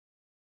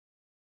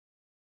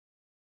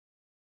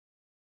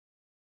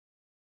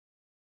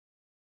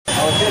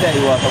that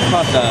it was, of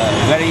course,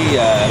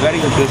 very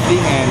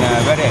interesting and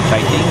very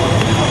exciting.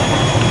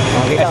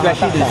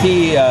 Especially to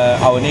see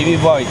our Navy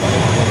boys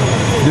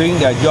doing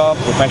their job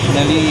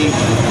professionally,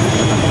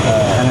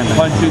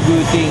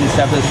 contributing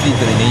selflessly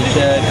to the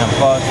nation, and of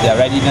course their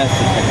readiness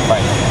to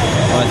sacrifice.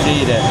 I must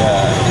say that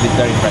it is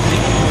very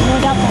impressive. No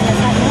doubt on the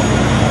side.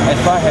 As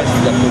far as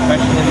the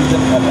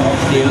professionalism of our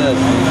sailors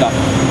is up.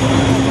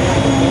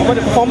 What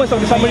the performance of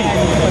the submarine?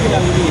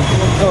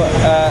 So,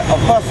 of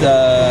course, the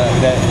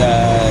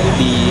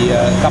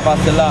kapal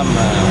selam,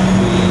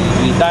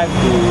 we dive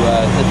to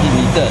 30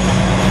 meters.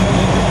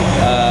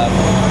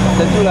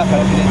 Tentulah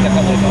kalau kita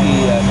cakap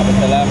dari kapal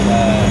selam,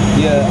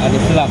 dia ada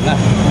selam lah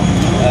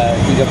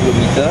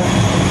 30 meter.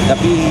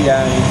 Tapi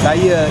yang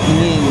saya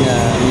ingin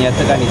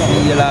menyatakan di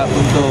sini ialah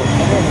untuk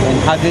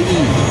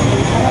menghargai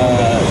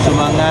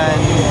sumbangan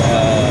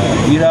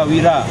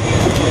wira-wira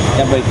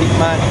yang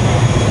berkhidmat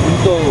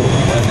untuk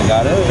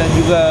negara dan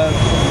juga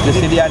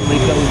kesediaan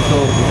mereka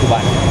untuk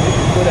berkorban.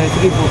 So dari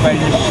segi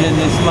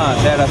profesionalisme,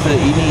 saya rasa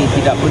ini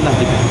tidak pernah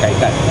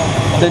dipertikaikan.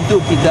 Tentu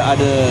kita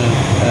ada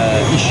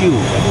isu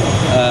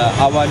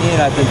awalnya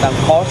adalah tentang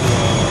kos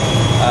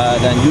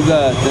dan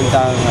juga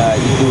tentang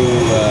itu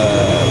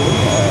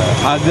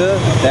harga.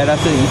 Saya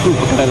rasa itu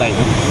perkara lain.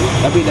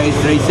 Tapi dari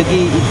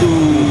segi itu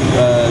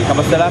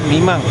kapal selam,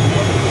 memang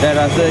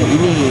saya rasa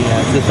ini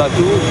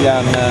sesuatu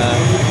yang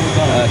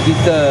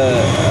kita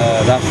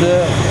rasa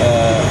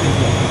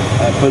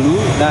perlu,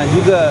 dan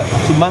juga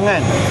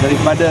sumbangan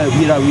daripada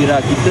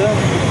wira-wira kita.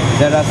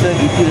 Saya rasa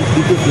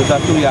itu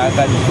sesuatu yang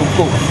akan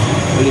disokong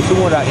oleh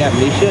semua rakyat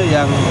Malaysia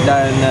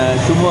dan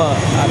semua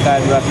akan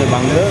rasa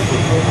bangga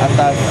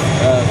atas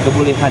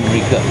kebolehan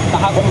mereka.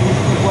 Tahap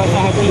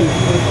kepuasan hati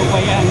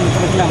keupayaan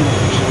perang.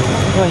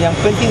 Yang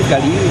penting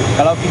sekali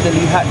kalau kita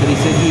lihat dari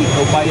segi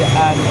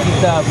keupayaan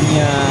kita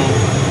punya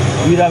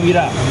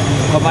wira-wira,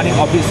 commanding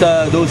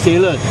officer, those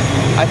sailors,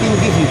 I think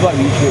this is what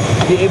we should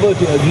be able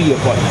to agree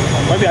upon.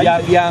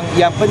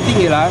 Yang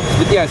penting ialah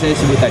seperti yang saya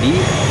sebut tadi,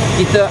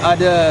 kita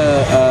ada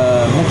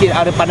mungkin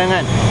ada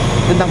pandangan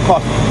tentang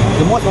cost.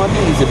 The most important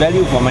thing is the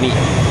value for money.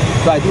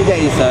 So I think that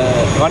is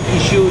one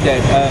issue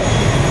that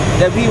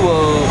we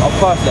will of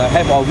course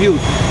have our views.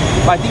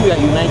 But I think we are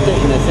united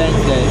in the sense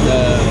that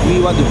we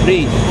want to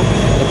praise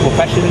the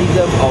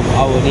professionalism of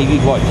our Navy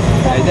boys.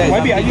 Why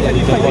are you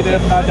satisfied with the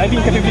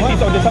diving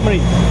capabilities of the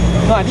submarine?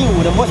 No, I think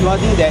the most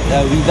important thing that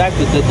we dive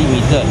to 30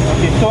 meters.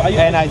 Okay, so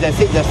and as I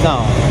said just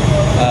now,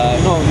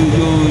 no,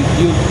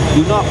 you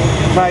do not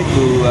try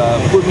to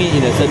put me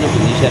in a certain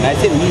position. I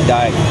said we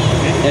dive.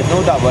 There's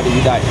no doubt about it,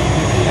 we dive.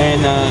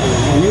 And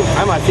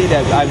I must say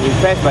that I'm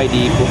impressed by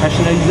the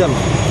professionalism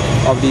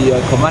of the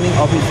commanding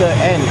officer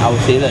and our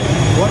sailors.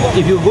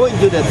 If you go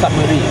into the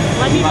submarine,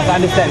 you must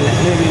understand,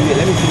 let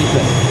me finish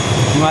first.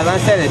 You must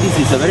understand that this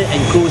is a very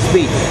enclosed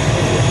space.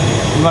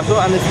 You must also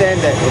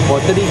understand that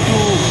for 32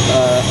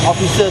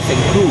 officers and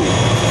crew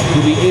to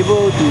be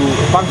able to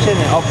function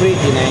and operate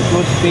in an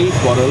enclosed space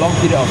for a long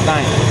period of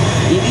time,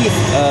 it is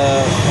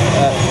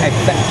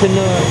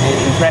exceptional and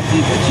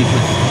impressive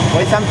achievement.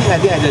 It's something I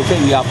think, as I said,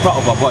 we are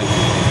proud of our boys.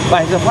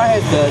 But as far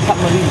as the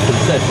submarine is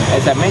concerned,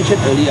 as I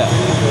mentioned earlier,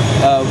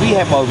 we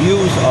have our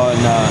views on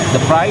the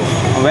price,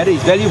 on whether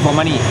it's value for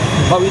money.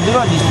 But we do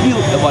not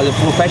dispute about the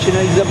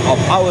professionalism of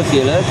our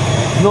sailors,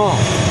 nor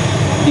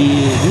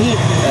the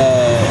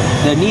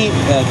need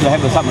to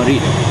have a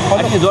submarine.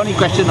 I think it's the only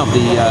question of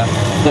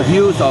the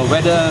views of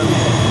whether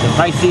the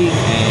pricing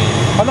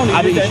and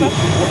other issues.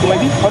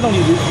 How long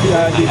did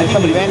the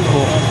submarine went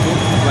for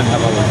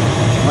 1.5 hours.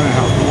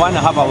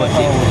 1.5 hours.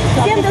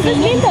 Does this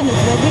mean that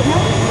it's very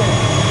now?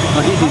 No,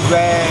 this is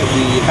where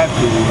we have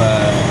to.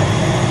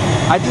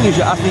 I think you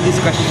should ask me this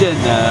question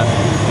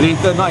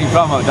later, not in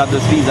front of Dr.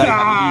 Sri Zahid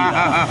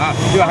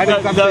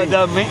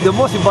Hamidi. The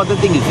most important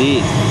thing is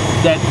this,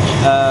 that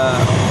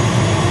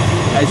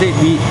I said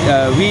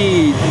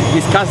we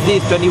discussed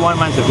this 21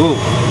 months ago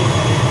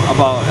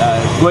about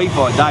going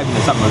for a dive in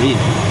the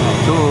submarine.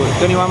 So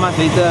 21 months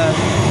later,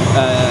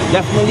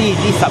 definitely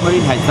this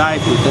submarine has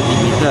dived to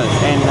 30 meters,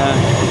 and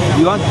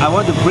I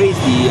want to praise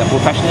the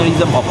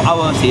professionalism of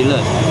our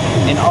sailors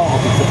and all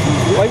officers.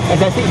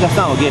 As I said just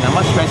now again, I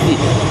must stress this,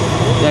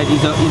 that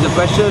is a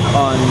question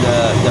on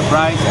the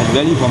price and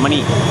value for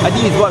money. I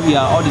think it's what we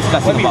are all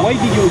discussing about. Why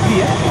did you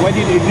agree? Why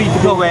did you agree to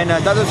go? When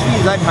Dr. Sri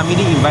Zahid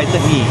Hamidi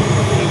invited me,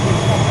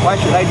 why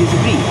should I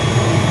disagree?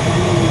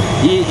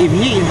 If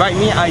he invite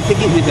me, I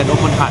take it with an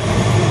open heart.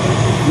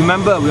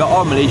 Remember, we are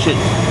all Malaysians.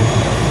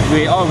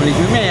 We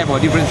may have our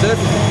differences.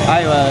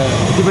 I have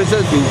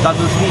differences with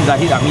Dr. Sri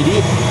Zahid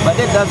Hamidi, but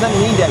that doesn't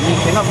mean that we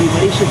cannot be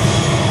Malaysians.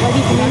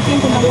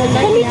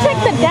 Can we check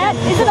the depth?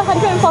 Is it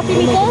 140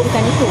 meters?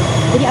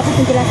 Jadi apa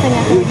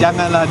penjelasannya?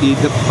 Janganlah di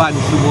depan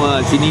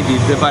semua sini, di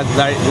depan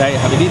Zahid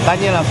Hamidi,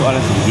 tanyalah soalan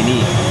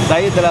begini.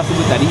 Saya telah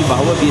sebut tadi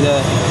bahawa bila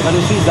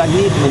Dr. Sri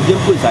Zahid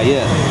menjemput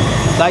saya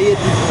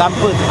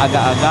tanpa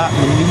agak-agak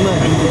menerima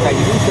jemputan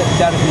itu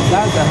secara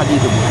besar dan hati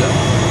terbuka.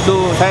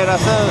 So saya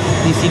rasa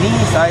di sini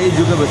saya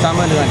juga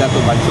bersama dengan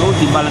Datuk Banso,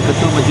 Timbalan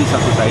Ketua Majlis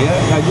 1 saya,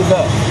 dan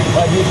juga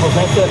Haji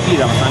Profesor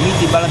P. Ramasamy,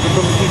 Timbalan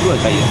Ketua Majlis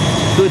 2 saya.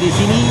 So di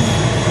sini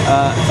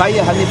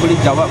saya hanya boleh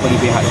jawab bagi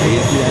pihak saya.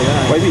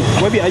 YB,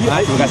 are you?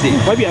 Terima kasih.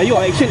 YB, are you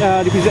action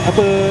represent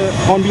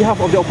on behalf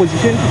of the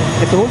opposition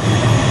as a whole?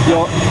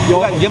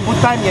 Bukan,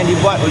 jemputan yang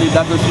dibuat oleh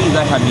Datuk Seri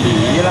Zahid Hamidi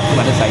ialah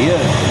kepada saya.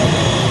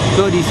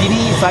 So di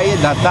sini saya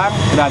datang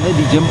kerana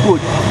dijemput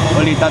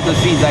oleh Datuk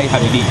Seri Zahid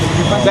Hamidi.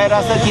 Saya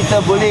rasa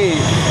kita boleh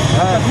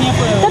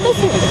Datuk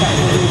Seri,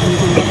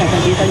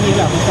 dia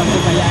tanyalah tentang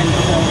kekayaan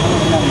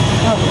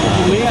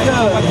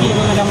mereka bagi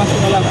orang dah masuk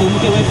dalam tu,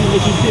 mungkin orang punya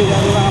cerita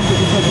dan orang apa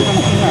sesuatu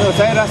tentang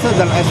saya rasa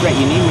dalam aspek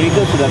ini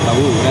mereka sudah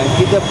tahu dan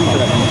kita pun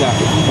sudah bincang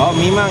bahawa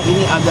memang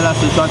ini adalah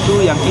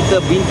sesuatu yang kita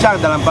bincang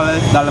dalam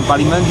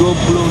parlimen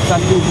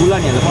 21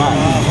 bulan yang lepas.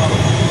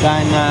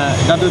 Dan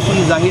Datuk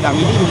Seri Zahid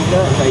Hamidi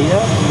minta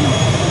saya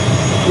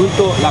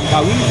untuk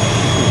langkawi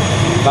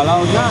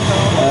kalau nak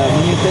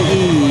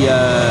menyertai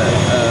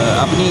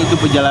itu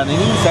perjalanan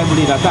ini, saya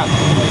boleh datang.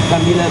 Dan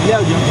bila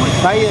beliau jemput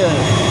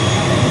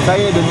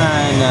saya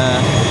dengan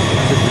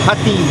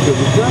hati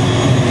terbuka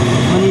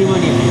menerima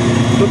ni.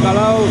 So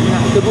kalau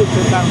nak sebut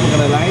tentang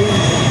perkara lain,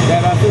 saya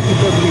rasa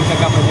kita boleh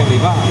cakap panjang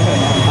lebar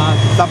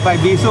sampai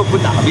besok pun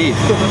tak habis.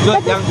 So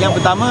yang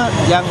pertama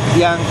yang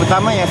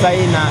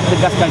saya nak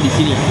tegaskan di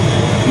sini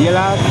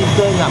ialah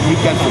kita nak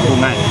berikan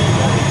sokongan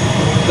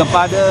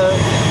kepada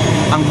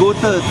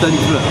anggota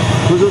tentera,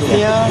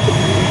 khususnya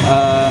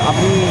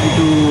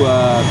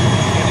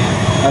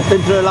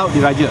Tentera Laut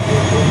Diraja.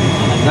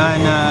 Dan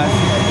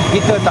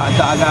kita tak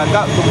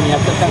agak-agak untuk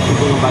menyatakan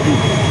sokongan padu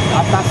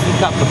atas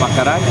sikap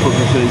kepakaran,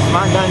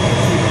 profesionalisme dan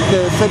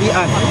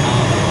kesediaan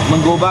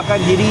menggobarkan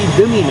diri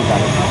demi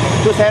negara.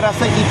 So saya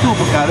rasa itu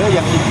perkara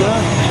yang kita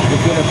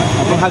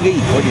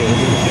menghargai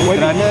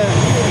kerana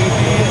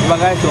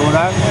sebagai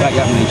seorang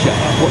rakyat Malaysia.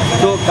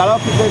 So kalau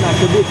kita nak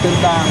sebut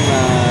tentang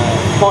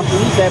kos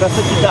ini, saya rasa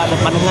kita ada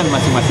pandangan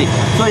masing-masing.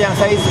 So yang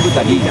saya sebut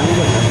tadi,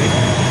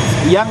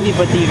 yang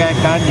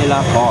dipertikaikan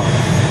ialah kos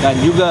dan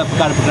juga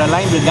perkara-perkara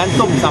lain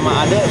bergantung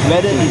sama ada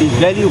whether it is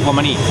value for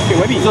money.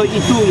 So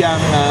itu yang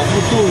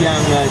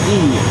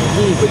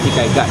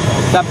dipertikaikan.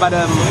 Dan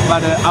pada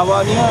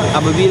awalnya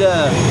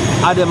apabila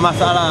ada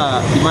masalah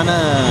di mana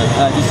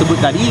disebut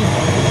tadi,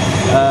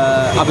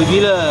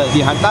 apabila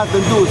dihantar,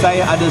 tentu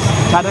saya ada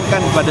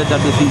cadangkan kepada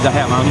Datuk Seri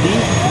Zahid Hamidi,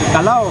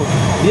 kalau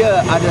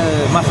dia ada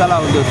masalah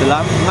untuk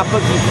selam,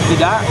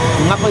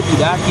 mengapa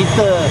tidak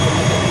kita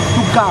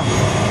tukar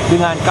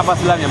dengan kapal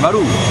selam yang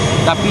baru.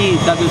 Tapi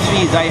Datuk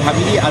Seri Zahid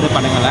Hamidi ada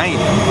pandangan lain.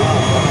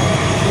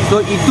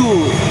 So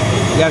itu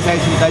yang saya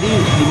sebut tadi,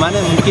 di mana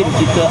mungkin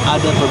kita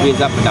ada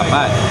perbezaan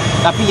pendapat.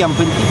 Tapi yang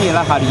penting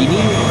ialah hari ini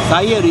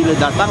saya rela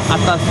datang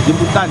atas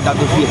jemputan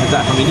Datuk Seri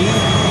Zahid Hamidi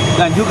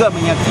dan juga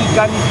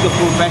menyaksikan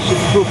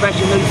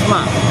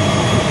profesionalisme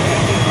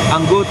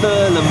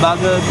anggota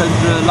lembaga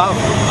Tentera Laut,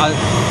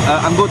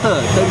 anggota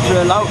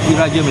Tentera Laut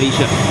Diraja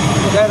Malaysia.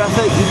 Saya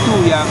rasa itu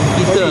yang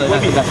kita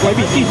nak tegaskan.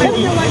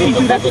 If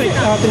you respect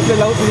Tentera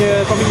Laut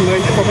punya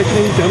commitment,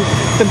 professionalism,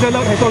 Tentera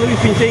Laut has always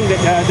been saying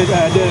that the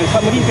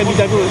submarine can be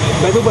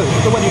diverable.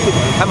 So what do you say?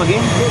 Come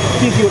again?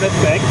 Since you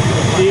respect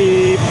the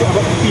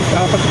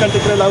pasukan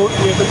Tentera Laut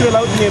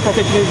punya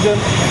professionalism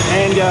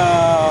and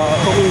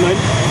commitment,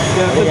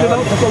 Tentera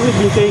Laut has always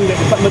been saying that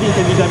the submarine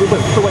can be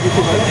diverable. So what do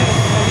you say?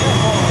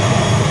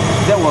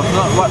 That was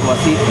not what was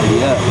said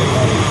earlier.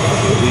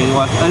 When it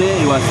was earlier,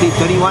 it was said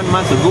 21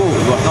 months ago.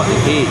 It was not the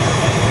case.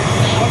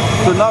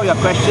 So now you're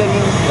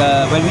questioning,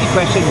 when we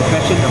question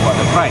about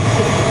the price,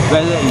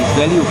 whether it is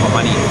value for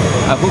money.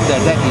 I hope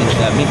that is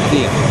made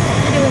clear.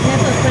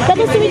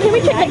 Datuk Seri, can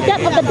we check the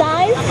depth of the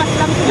dive?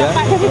 Yeah.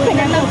 Can we check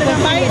the depth of the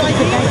dive?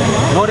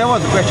 No, that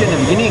was a question in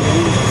the beginning.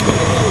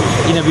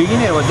 In the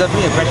beginning, it was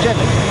definitely a question.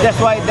 That's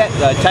why that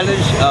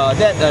challenge,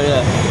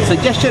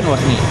 suggestion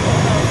was made.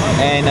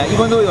 And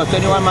even though it was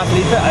 21 months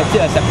later, I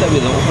still accepted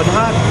with an open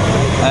heart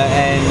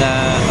and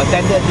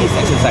attended this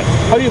exercise.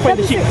 How do you find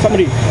the ship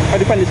submarine? How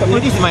do you find the So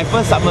submarine? this is my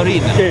first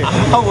submarine. Okay.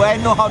 How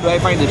do I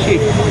find the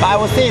ship? But I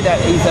would say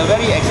that it's a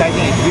very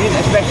exciting experience,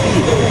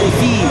 especially to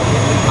see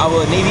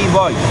our Navy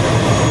boys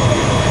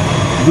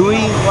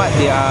doing what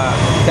they are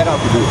set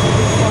out to do.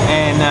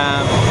 And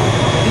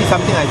this is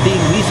something I think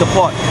we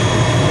support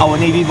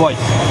our Navy boys.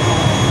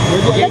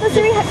 Datuk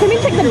Seri, can we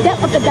check the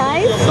depth of the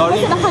dive? Sorry?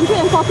 Was it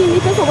 140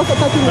 meters or was it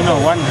 30 meters? No,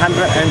 140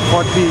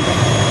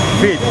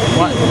 feet,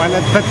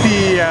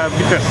 130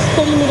 meters.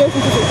 30 meters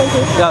into it. Thank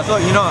you. Yeah, so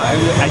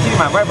actually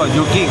my wife was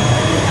joking.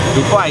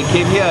 Before I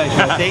came here, she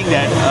was saying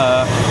that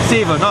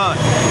safe or not,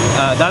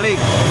 darling,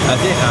 I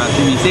said,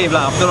 should be safe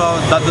lah. After all,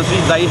 Dr. Sri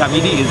Zahid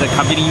Hamidi is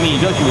accompanying me.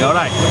 Should be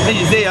alright. Then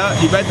he say,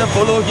 you better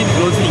follow him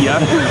closely.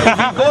 If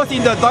he goes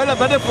in the toilet,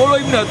 better follow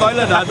him in the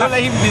toilet. Don't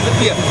let him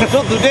disappear.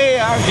 So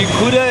today, he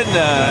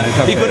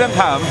couldn't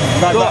come.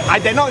 So I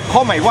did not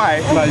call my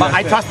wife, but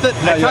I trusted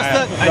him. I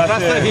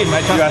trusted him.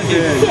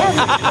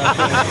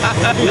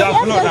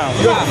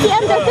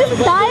 CM, does this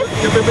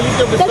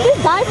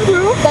dive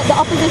prove that the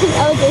opposition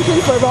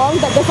allegations were wrong,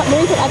 that the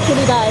submarine could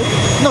actually dive?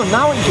 No,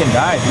 now it can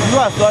dive. You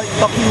are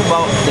talking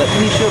about the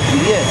initial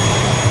period.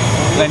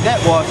 When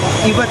that was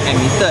even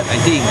admitted, I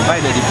think,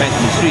 by the Defence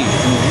Ministry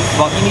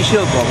for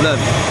initial problem.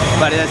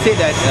 But I said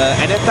that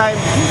at that time,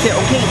 we said,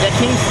 okay, in that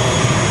case,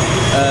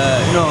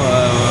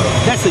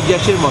 that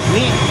suggestion was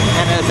made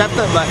and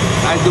accepted, but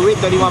I have to wait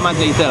 21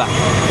 months later lah.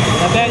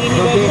 Tapi hari ni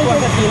bagi puas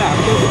hati lah.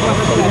 Betul puas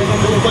hati lah.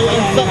 Supaya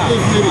insaf tu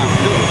sendiri.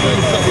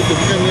 Insaf itu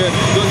bukannya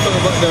don't talk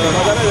about the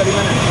Saudara dari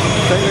mana?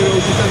 Saya dari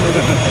utusan.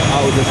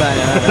 Utusan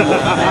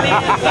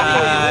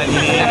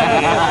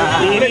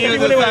ini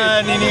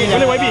utusan ini.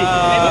 Boleh YB?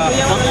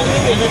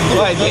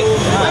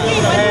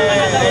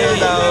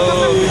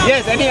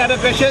 Yes, any other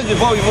questions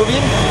before we move in?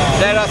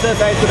 Saya rasa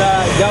saya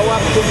sudah jawab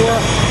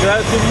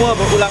semua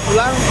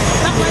berulang-ulang.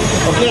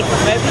 Okey.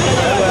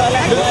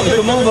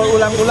 Semua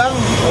berulang-ulang.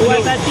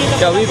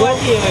 Shall we go?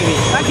 Okay.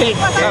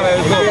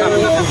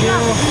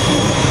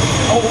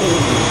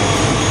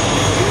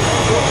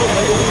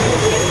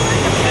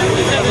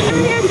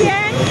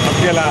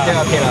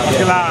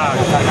 Okey lah.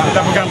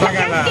 Kita pegang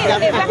tangan lah.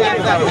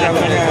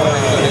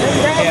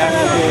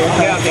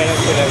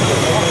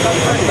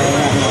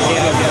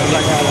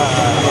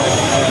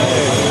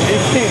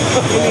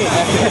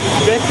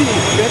 Betty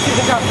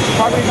cakap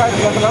suami saya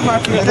sudah selamat.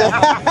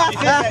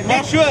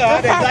 Make sure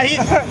that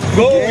Zahid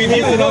go with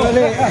you,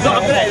 So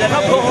after that, they're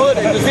not go home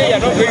and to say you're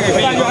not going with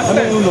me.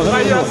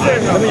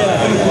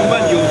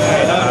 Woman, you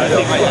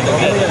take my other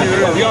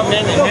You're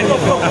man and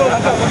man.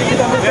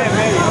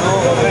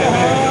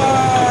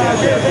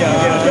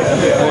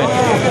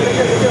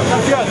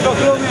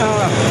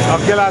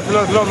 Okey lah,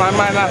 slow,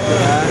 main lah.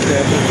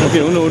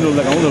 Okey, undur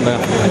belakang.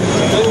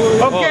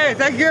 Okey,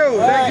 thank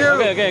you.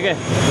 Okey.